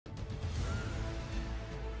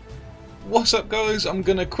What's up guys, I'm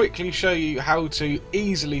going to quickly show you how to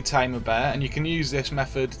easily tame a bear, and you can use this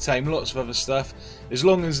method to tame lots of other stuff as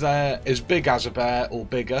long as they're as big as a bear or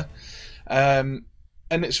bigger.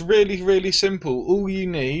 And it's really simple. All you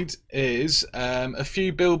need is a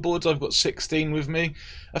few billboards. I've got 16 with me.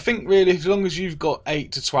 I think really as long as you've got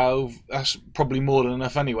 8 to 12, that's probably more than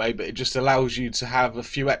enough anyway, but it just allows you to have a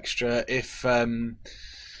few extra if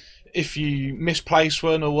you misplace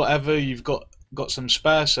one or whatever, you've got some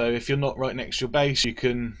spare. So if you're not right next to your base, you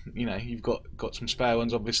can, you've got some spare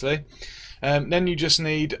ones obviously. Then you just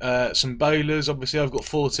need some bowlers. Obviously I've got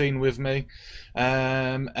 14 with me,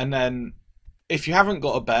 and then if you haven't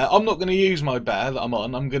got a bear, I'm not going to use my bear that I'm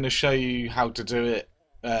on. I'm going to show you how to do it,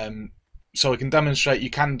 so I can demonstrate you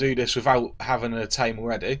can do this without having a tame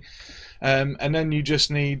already. And then you just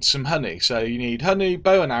need some honey. So you need honey,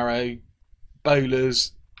 bow and arrow,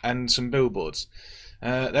 bowlers, and some billboards.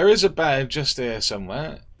 There is a bear just here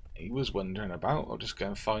somewhere. He was wandering about. I'll just go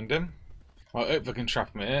and find him. I hope I can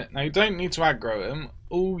trap him here. Now you don't need to aggro him.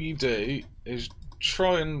 All you do is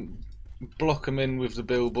try and block him in with the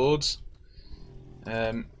billboards.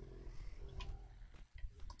 You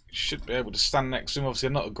should be able to stand next to him. Obviously,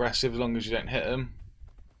 I'm not aggressive as long as you don't hit him.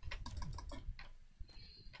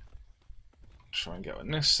 Try and get on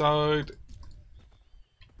this side,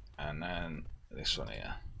 and then this one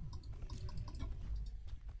here.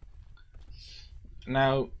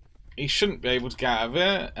 Now, he shouldn't be able to get out of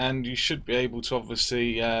it, and you should be able to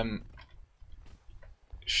obviously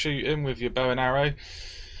shoot him with your bow and arrow.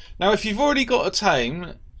 Now, if you've already got a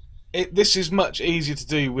tame, this is much easier to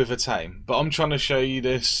do with a tame, but I'm trying to show you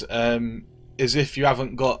this as if you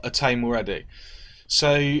haven't got a tame already.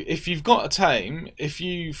 So if you've got a tame, if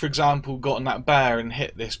you, for example, got on that bear and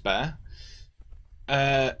hit this bear,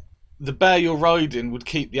 the bear you're riding would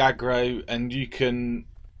keep the aggro, and you can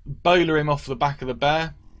bowler him off the back of the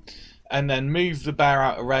bear and then move the bear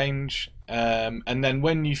out of range, and then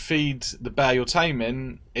when you feed the bear you're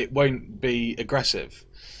taming, it won't be aggressive.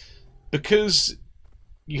 Because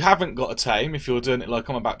you haven't got a tame, if you're doing it like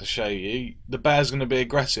I'm about to show you, the bear's going to be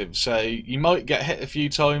aggressive, so you might get hit a few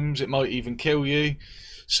times, it might even kill you.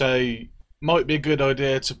 So might be a good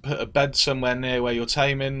idea to put a bed somewhere near where you're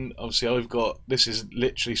taming. Obviously I've got, this is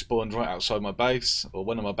literally spawned right outside my base, or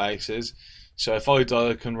one of my bases, so if I die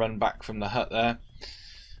I can run back from the hut there.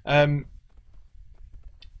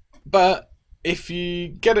 But if you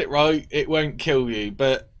get it right, it won't kill you.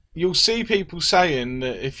 But you'll see people saying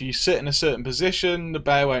that if you sit in a certain position, the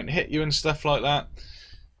bear won't hit you and stuff like that.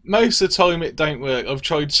 Most of the time it don't work. I've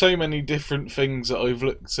tried so many different things that I've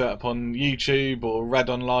looked up on YouTube or read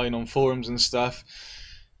online on forums and stuff,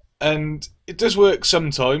 and it does work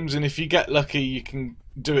sometimes, and if you get lucky you can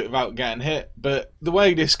do it without getting hit. But the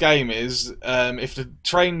way this game is, if the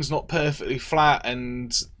terrain's not perfectly flat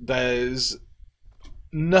and there's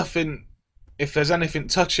nothing, if there's anything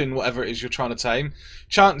touching whatever it is you're trying to tame,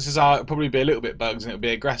 chances are it'll probably be a little bit bugs and it'll be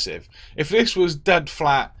aggressive. If this was dead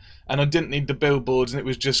flat and I didn't need the billboards and it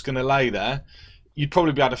was just going to lay there, you'd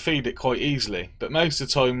probably be able to feed it quite easily. But most of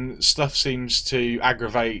the time stuff seems to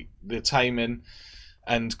aggravate the taming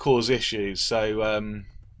and cause issues. So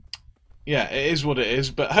yeah, it is what it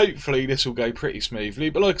is, but hopefully this will go pretty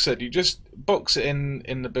smoothly. But like I said, you just box it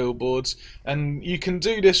in the billboards, and you can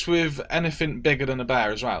do this with anything bigger than a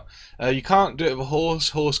bear as well. You can't do it with a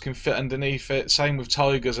horse. Horse can fit underneath it. Same with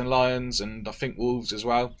tigers and lions, and I think wolves as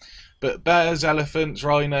well. But bears, elephants,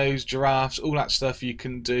 rhinos, giraffes, all that stuff you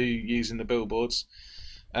can do using the billboards.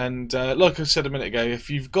 And like I said a minute ago,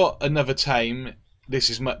 if you've got another tame, this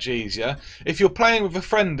is much easier. If you're playing with a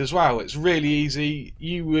friend as well, it's really easy.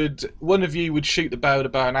 One of you would shoot the bear with a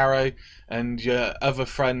bow and arrow, and your other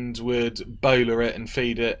friend would bowler it and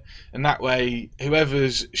feed it, and that way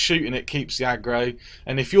whoever's shooting it keeps the aggro.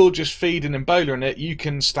 And if you're just feeding and bowlering it, you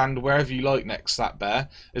can stand wherever you like next to that bear.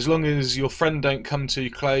 As long as your friend don't come too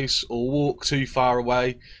close or walk too far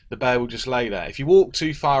away, the bear will just lay there. If you walk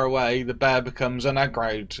too far away, the bear becomes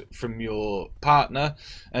unaggroed from your partner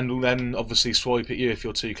and will then obviously swipe at you if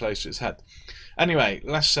you're too close to its head. Anyway,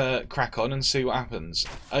 let's crack on and see what happens.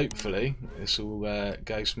 Hopefully this will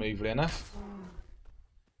go smoothly enough.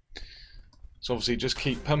 So obviously just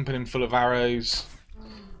keep pumping him full of arrows,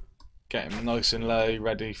 get him nice and low,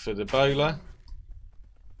 ready for the bowler.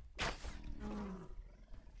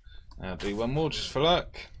 I'll do one more just for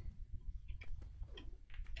luck.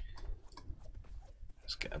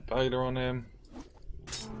 Let's get a bowler on him.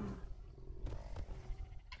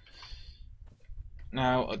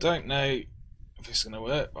 Now, I don't know if it's going to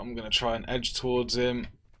work, but I'm going to try and edge towards him.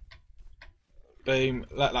 Boom,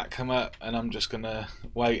 let that come up, and I'm just going to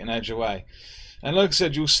wait and edge away. And like I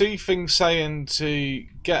said, you'll see things saying to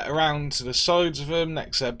get around to the sides of them,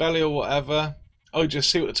 next to their belly or whatever. I just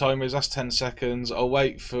see what the timer is, that's 10 seconds. I'll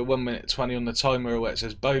wait for 1 minute 20 on the timer where it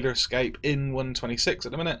says bowler escape in 126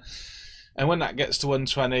 at the minute. And when that gets to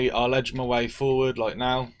 120, I'll edge my way forward like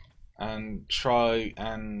now and try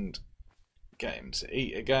and get him to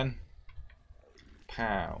eat again.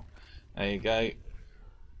 Pow. There you go.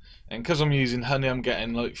 And because I'm using honey, I'm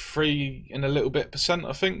getting like 3 and a little bit percent,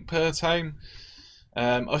 I think, per tame.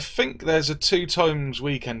 I think there's a 2 times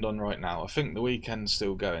weekend on right now. I think the weekend's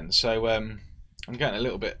still going. So I'm getting a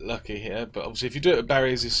little bit lucky here. But obviously if you do it with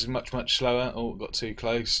berries, this is much, much slower. Oh, got too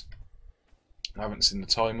close. I haven't seen the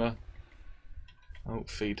timer. Oh,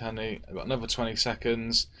 feed honey. I've got another 20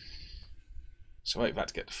 seconds. So wait for that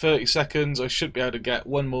to get to 30 seconds. I should be able to get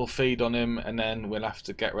 1 more feed on him, and then we'll have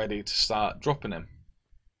to get ready to start dropping him.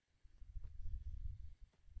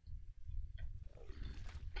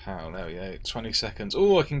 Pow, there we go, 20 seconds.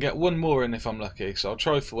 Oh, I can get 1 more in if I'm lucky, so I'll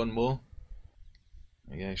try for 1 more.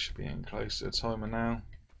 There we go, should be in close to the timer now.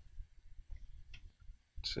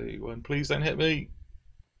 2, 1, please don't hit me.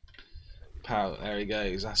 Pow, there he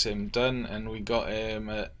goes, that's him done, and we got him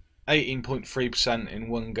at 18.3% in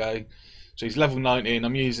 1 go. So he's level 19,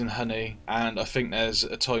 I'm using honey, and I think there's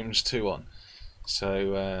a ×2 on.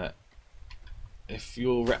 So if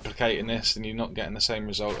you're replicating this and you're not getting the same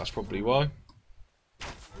result, that's probably why.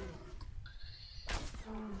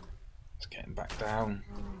 Let's get him back down.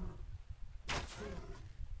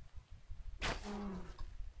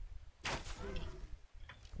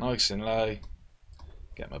 Nice and low.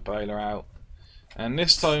 Get my bowler out. And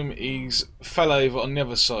this time he's fell over on the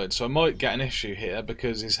other side, so I might get an issue here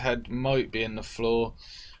because his head might be in the floor,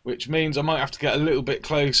 which means I might have to get a little bit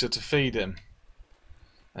closer to feed him.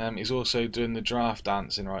 He's also doing the giraffe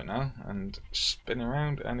dancing right now and spinning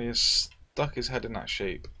around, and he has stuck his head in that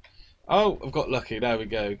sheep. Oh, I've got lucky, there we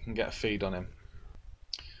go, can get a feed on him.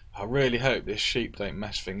 I really hope this sheep don't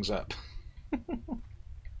mess things up.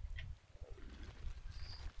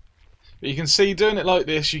 But you can see doing it like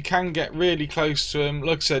this, you can get really close to him.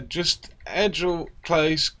 Like I said, just edge or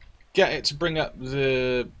close, get it to bring up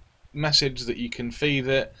the message that you can feed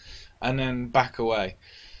it, and then back away.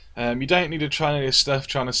 You don't need to try any of this stuff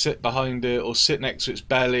trying to sit behind it or sit next to its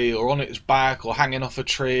belly or on its back or hanging off a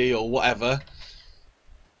tree or whatever.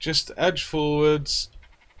 Just edge forwards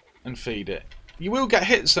and feed it. You will get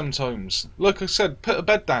hit sometimes. Like I said, put a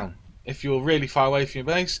bed down if you're really far away from your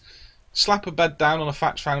base. Slap a bed down on a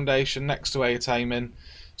thatch foundation next to where you're taming,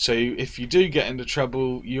 so if you do get into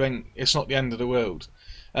trouble, it's not the end of the world.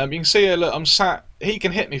 You can see here, look, I'm sat, he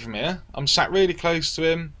can hit me from here. I'm sat really close to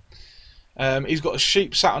him. He's got a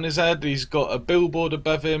sheep sat on his head, he's got a billboard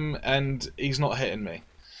above him, and he's not hitting me.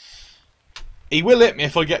 He will hit me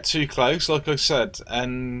if I get too close, like I said,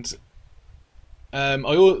 and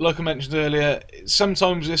like I mentioned earlier,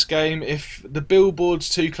 sometimes this game, if the billboard's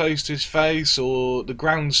too close to his face or the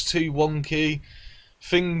ground's too wonky,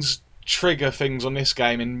 things trigger things on this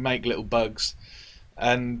game and make little bugs.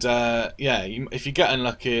 And yeah, if you get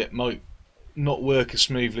unlucky, it might not work as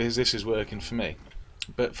smoothly as this is working for me.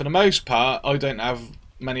 But for the most part, I don't have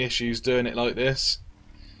many issues doing it like this.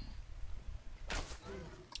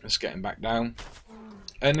 Let's get him back down.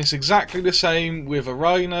 And it's exactly the same with a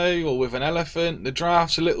rhino or with an elephant. The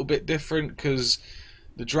giraffe's a little bit different because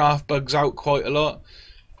the giraffe bugs out quite a lot.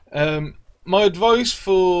 My advice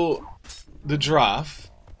for the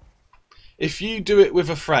giraffe, if you do it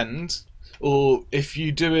with a friend, or if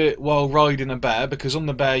you do it while riding a bear, because on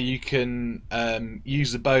the bear you can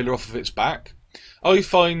use the bowler off of its back, I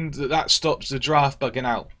find that that stops the giraffe bugging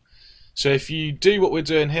out. So if you do what we're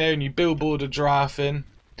doing here and you billboard a giraffe in,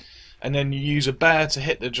 and then you use a bear to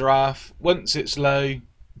hit the giraffe, once it's low,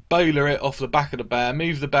 bowler it off the back of the bear,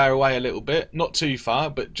 move the bear away a little bit, not too far,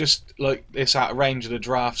 but just like this out of range of the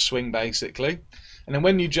giraffe swing basically. And then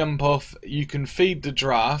when you jump off, you can feed the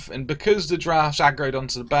giraffe, and because the giraffe's aggroed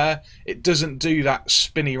onto the bear, it doesn't do that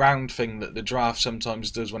spinny round thing that the giraffe sometimes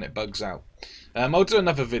does when it bugs out. I'll do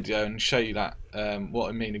another video and show you that, what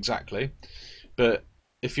I mean exactly. But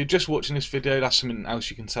if you're just watching this video, that's something else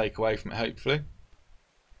you can take away from it, hopefully.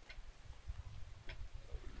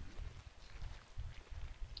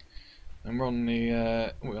 And we're on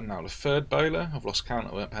the we're on now the 3rd bowler. I've lost count,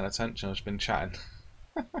 I weren't paying attention, I've just been chatting.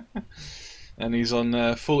 And he's on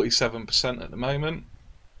 47% at the moment.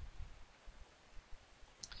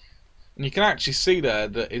 And you can actually see there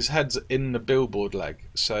that his head's in the billboard leg.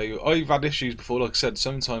 So I've had issues before, like I said,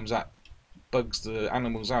 sometimes that bugs the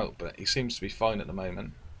animals out, but he seems to be fine at the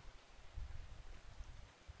moment.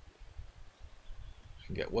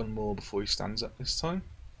 can get one more before he stands up this time.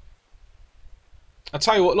 I'll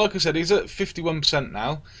tell you what, like I said, he's at 51%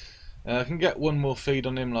 now. I can get one more feed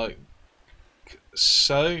on him like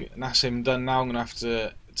so, and that's him done now. I'm going to have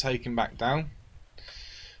to take him back down.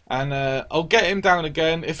 And I'll get him down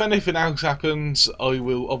again. If anything else happens, I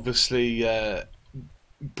will obviously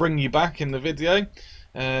bring you back in the video.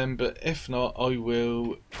 But if not, I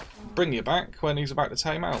will bring you back when he's about to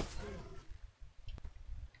tame out.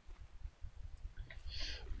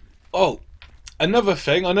 Oh, another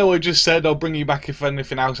thing, I know I just said I'll bring you back if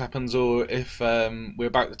anything else happens or if we're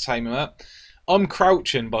about to tame him up. I'm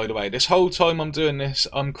crouching, by the way. This whole time I'm doing this,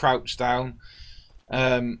 I'm crouched down.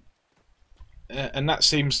 And that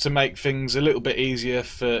seems to make things a little bit easier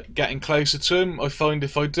for getting closer to him. I find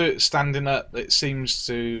if I do it standing up, it seems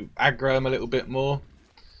to aggro him a little bit more.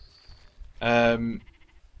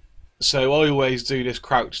 So I always do this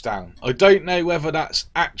crouched down. I don't know whether that's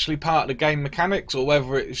actually part of the game mechanics or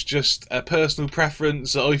whether it's just a personal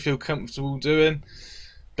preference that I feel comfortable doing.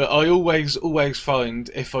 But I always find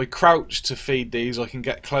if I crouch to feed these, I can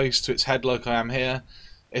get close to its head like I am here.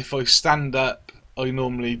 If I stand up, I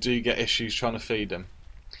normally do get issues trying to feed them.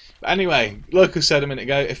 But anyway, like I said a minute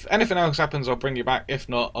ago, if anything else happens, I'll bring you back. If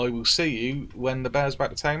not, I will see you when the bear's about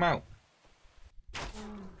to tame out.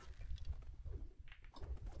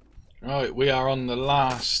 Right, we are on the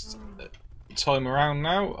last time around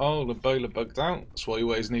now. Oh, the bowler bugged out. That's why you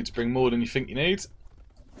always need to bring more than you think you need.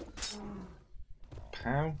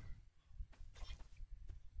 Pow.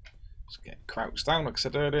 Just get crouched down like I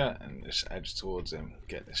said earlier and just edge towards him.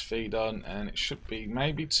 Get this feed on and it should be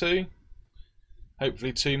maybe 2.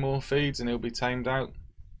 Hopefully 2 more feeds and he'll be tamed out.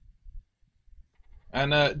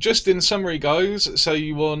 And just in summary guys, so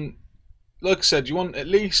you want, like I said, you want at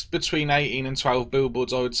least between 18 and 12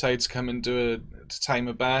 billboards, I would say, to come and to tame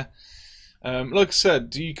a bear. Like I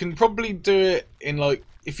said, you can probably do it in like,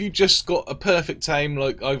 if you just got a perfect tame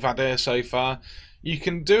like I've had here so far, you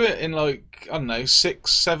can do it in like, I don't know,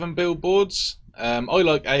 6, 7 billboards. I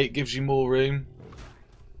like 8, gives you more room.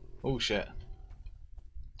 Oh shit.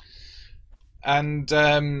 And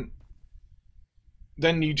then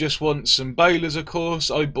you just want some bowlers, of course.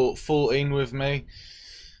 I bought 14 with me.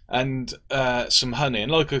 And some honey.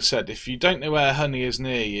 And like I said, if you don't know where honey is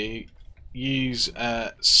near you, use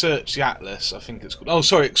search the atlas, I think it's called. Oh,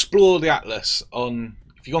 sorry, explore the atlas.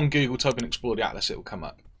 If you go on Google, type in explore the atlas, it will come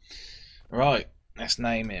up. Right, let's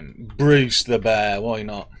name him Bruce the Bear. Why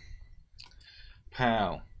not?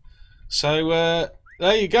 Pow. So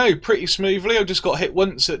there you go, pretty smoothly. I just got hit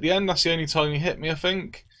once at the end. That's the only time he hit me, I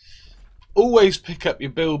think. Always pick up your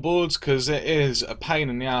billboards because it is a pain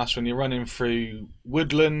in the ass when you're running through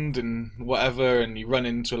woodland and whatever and you run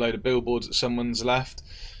into a load of billboards that someone's left.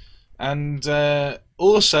 And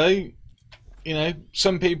also, you know,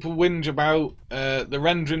 some people whinge about the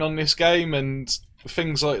rendering on this game and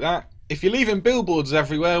things like that. If you're leaving billboards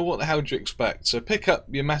everywhere, what the hell do you expect? So pick up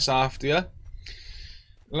your mess after you.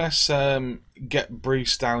 Let's get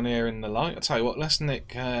Bruce down here in the light. I'll tell you what, let's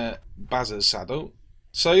nick Baz's saddle.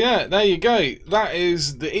 So yeah, there you go. That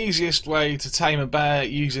is the easiest way to tame a bear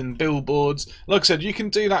using billboards. Like I said, you can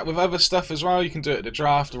do that with other stuff as well. You can do it with the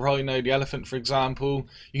giraffe, the rhino, the elephant, for example.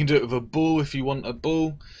 You can do it with a bull if you want a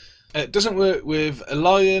bull. It doesn't work with a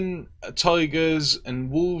lion, tigers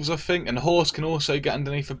and wolves, I think, and a horse can also get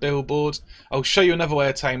underneath a billboard. I'll show you another way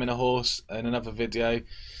of taming a horse in another video.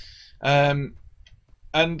 And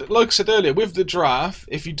like I said earlier, with the giraffe,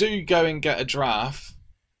 if you do go and get a giraffe,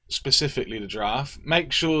 specifically the giraffe,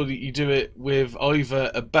 make sure that you do it with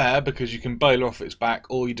either a bear because you can bowl off its back,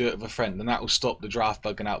 or you do it with a friend and that will stop the giraffe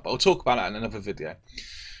bugging out, but I'll talk about that in another video.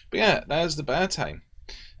 But yeah, there's the bear tame.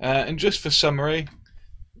 And just for summary,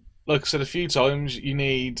 like I said a few times, you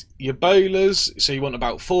need your bowlers, so you want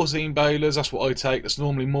about 14 bowlers. That's what I take. That's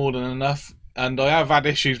normally more than enough, and I have had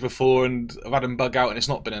issues before and I've had them bug out and it's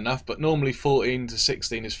not been enough, but normally 14 to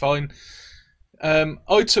 16 is fine.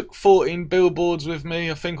 I took 14 billboards with me,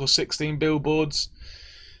 I think, or 16 billboards.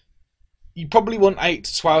 You probably want 8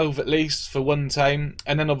 to 12 at least for one tame,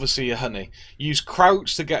 and then obviously your honey. Use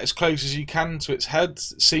crouch to get as close as you can to its head.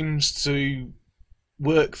 Seems to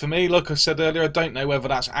work for me. Like I said earlier, I don't know whether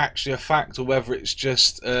that's actually a fact or whether it's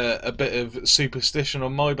just a bit of superstition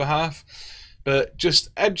on my behalf. But just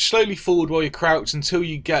edge slowly forward while you crouch until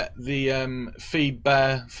you get the feed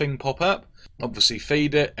bear thing pop up. Obviously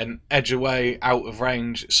feed it and edge away out of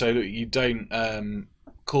range so that you don't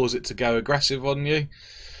cause it to go aggressive on you.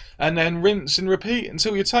 And then rinse and repeat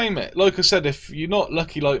until you tame it. Like I said, if you're not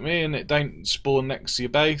lucky like me and it don't spawn next to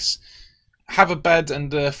your base, have a bed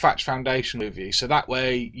and a thatch foundation with you. So that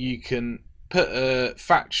way you can put a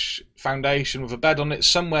thatch foundation with a bed on it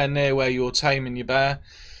somewhere near where you're taming your bear,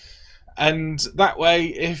 and that way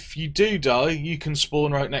if you do die you can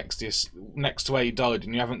spawn right next to where you died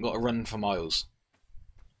and you haven't got to run for miles.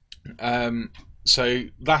 So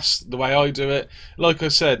that's the way I do it. Like I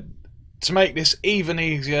said, to make this even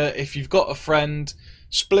easier, if you've got a friend,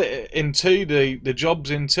 split it in two, the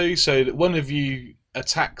jobs in two, so that one of you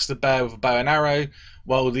attacks the bear with a bow and arrow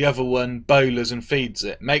while the other one bowlers and feeds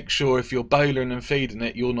it. Make sure if you're bowling and feeding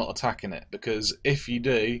it, you're not attacking it, because if you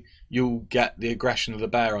do, you'll get the aggression of the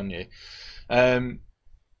bear on you.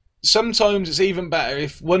 Sometimes it's even better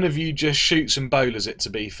if one of you just shoots and bowlers it, to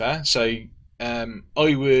be fair. So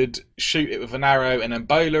I would shoot it with an arrow and then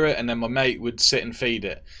bowler it, and then my mate would sit and feed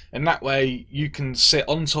it. And that way you can sit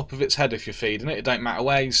on top of its head if you're feeding it. It don't matter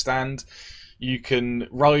where you stand. You can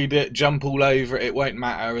ride it, jump all over it, it won't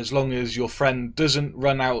matter, as long as your friend doesn't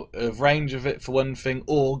run out of range of it, for one thing,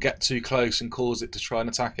 or get too close and cause it to try and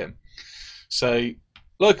attack him. So,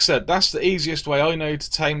 like I said, that's the easiest way I know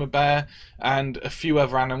to tame a bear and a few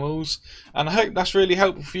other animals, and I hope that's really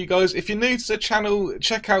helpful for you guys. If you're new to the channel,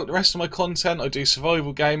 check out the rest of my content. I do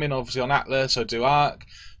survival gaming, obviously on Atlas, I do Ark.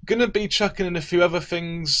 I'm going to be chucking in a few other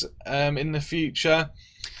things in the future,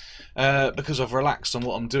 because I've relaxed on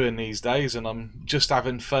what I'm doing these days and I'm just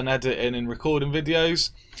having fun editing and recording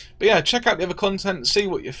videos. But yeah, check out the other content, see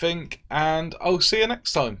what you think, and I'll see you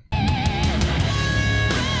next time.